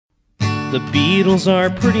The Beatles are a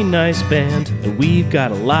pretty nice band, and we've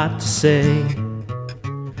got a lot to say.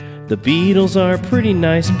 The Beatles are a pretty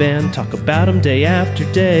nice band, talk about them day after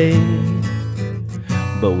day.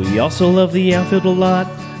 But we also love the outfield a lot,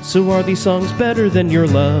 so are these songs better than your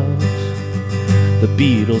love? The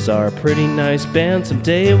Beatles are a pretty nice band,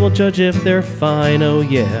 someday we'll judge if they're fine, oh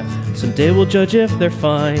yeah, someday we'll judge if they're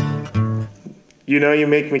fine. You know you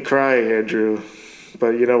make me cry, Andrew,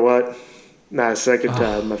 but you know what? Not a second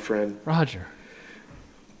time, my friend. Roger.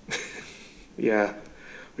 Yeah,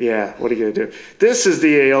 what are you going to do? This is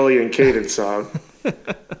the Aeolian Cadence song.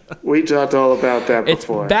 We talked all about that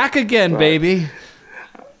before. It's back again, baby.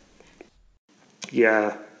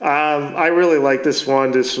 Yeah. I really like this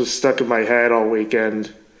one. This was stuck in my head all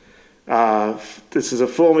weekend. This is a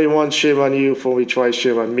fool me once, shame on you, fool me twice,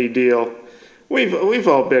 shame on me deal. We've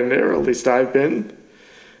all been there, or at least I've been.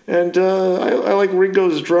 And I like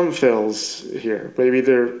Ringo's drum fills here. Maybe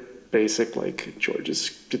they're basic, like George's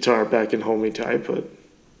guitar back in Homey type, but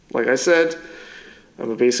like I said, I'm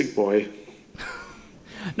a basic boy.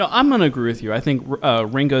 No, I'm going to agree with you. I think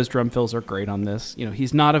Ringo's drum fills are great on this. You know,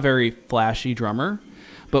 he's not a very flashy drummer,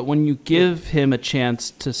 but when you give him a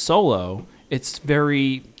chance to solo, it's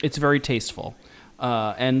very tasteful.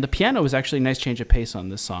 And the piano is actually a nice change of pace on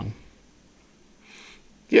this song.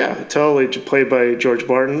 Yeah, totally. Played by George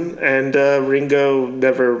Martin, and Ringo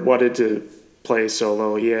never wanted to play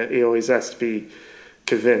solo. He always has to be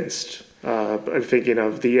convinced. I'm thinking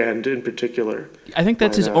of The End in particular. I think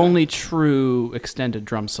that's his only true extended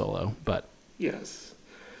drum solo, but... Yes,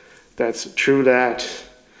 that's true that.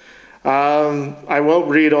 I won't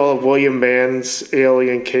read all of William Mann's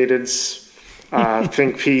Aeolian Cadence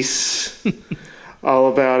think piece all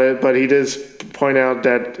about it, but he does point out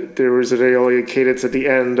that there was an Aeolian Cadence at the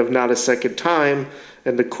end of Not a Second Time,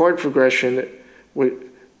 and the chord progression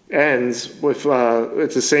ends with,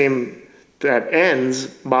 it's the same that ends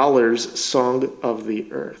Mahler's Song of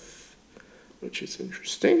the Earth, which is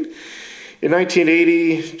interesting. In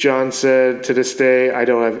 1980, John said, "To this day, I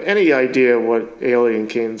don't have any idea what Aeolian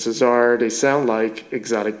cadences are. They sound like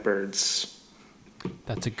exotic birds."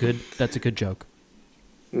 That's a good joke.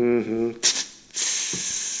 Mm-hmm.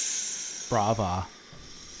 Brava.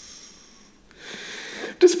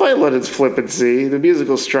 Despite Lennon's flippancy, the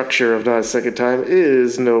musical structure of Not a Second Time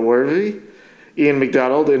is noteworthy. Ian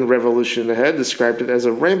MacDonald in Revolution Ahead described it as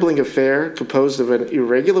a rambling affair composed of an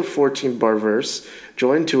irregular 14-bar verse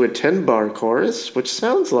joined to a 10-bar chorus, which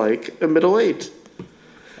sounds like a middle eight.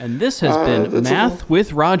 And this has been Math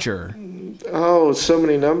with Roger. Oh, so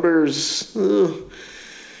many numbers. Ugh.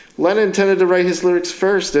 Lennon intended to write his lyrics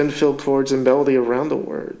first, then fill chords and melody around the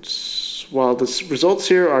words. While the results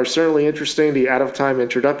here are certainly interesting, the out-of-time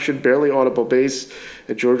introduction, barely audible bass,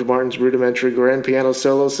 and George Martin's rudimentary grand piano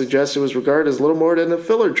solo suggests it was regarded as little more than a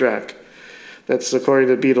filler track. That's according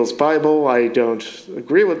to Beatles' Bible. I don't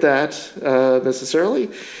agree with that necessarily.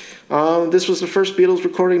 This was the first Beatles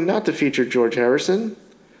recording not to feature George Harrison.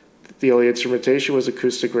 The only instrumentation was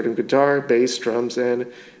acoustic rhythm guitar, bass, drums, and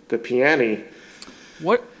the piano.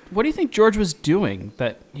 What do you think George was doing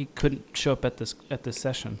that he couldn't show up at this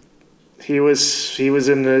session? He was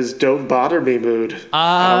in his "Don't Bother Me" mood.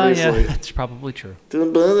 Yeah, that's probably true.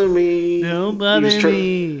 Don't bother me. Don't bother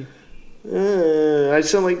me. I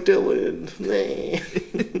sound like Dylan.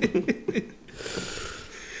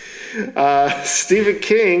 Stephen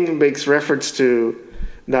King makes reference to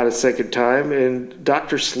Not a Second Time in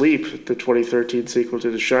Dr. Sleep, the 2013 sequel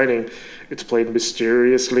to The Shining. It's played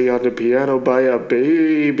mysteriously on the piano by a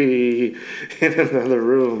baby in another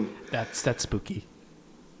room. That's spooky.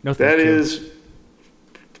 No, thank that you. Is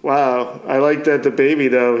wow. I like that the baby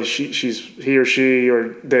though. He or she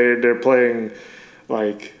or they're playing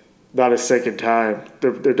like Not a Second Time.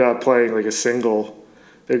 They're not playing like a single.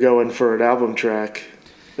 They're going for an album track.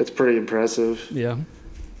 That's pretty impressive. Yeah.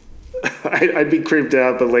 I'd be creeped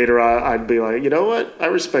out, but later on I'd be like, you know what? I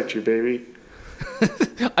respect you, baby.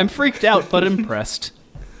 I'm freaked out, but impressed.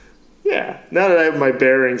 Yeah. Now that I have my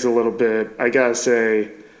bearings a little bit, I gotta say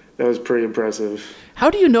that was pretty impressive. How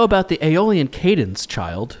do you know about the Aeolian Cadence,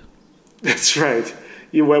 child? That's right.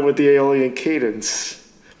 You went with the Aeolian Cadence.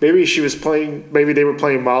 Maybe they were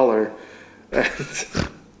playing Mahler. And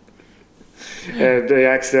they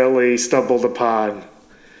accidentally stumbled upon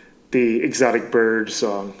the Exotic Bird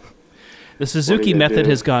song. The Suzuki method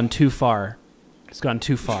has gone too far. It's gone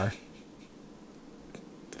too far.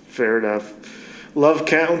 Fair enough. Love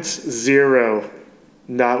counts 0.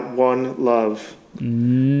 Not one love.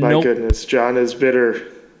 Nope. My goodness, John is bitter.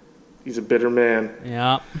 He's a bitter man.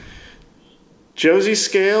 Yeah. Josie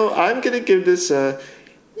scale, I'm going to give this a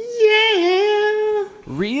yeah.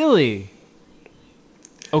 Really?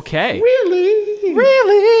 Okay. Really?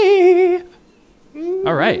 Really?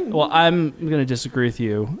 All right. Well, I'm going to disagree with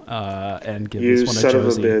you and give You this one son a of a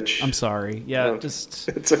Josie. bitch. I'm sorry. Yeah, Oh. just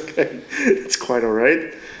It's okay. It's quite all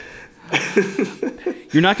right.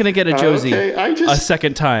 you're not going to get a Josie Okay, a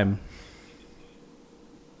second time.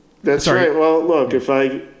 That's Sorry. right. Well, look, if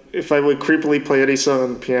I would creepily play any song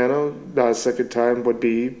on the piano, a second time would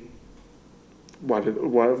be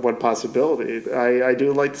one possibility. I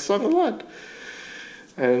do like the song a lot.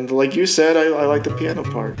 And like you said, I like the piano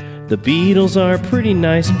part. The Beatles are a pretty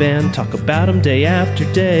nice band, talk about 'em day after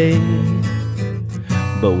day.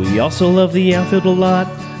 But we also love the outfield a lot,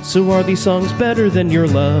 so are these songs better than your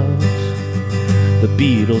love? The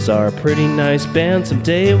Beatles are a pretty nice band,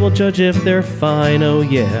 someday we'll judge if they're fine, oh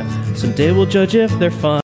yeah. Someday we'll judge if they're fine.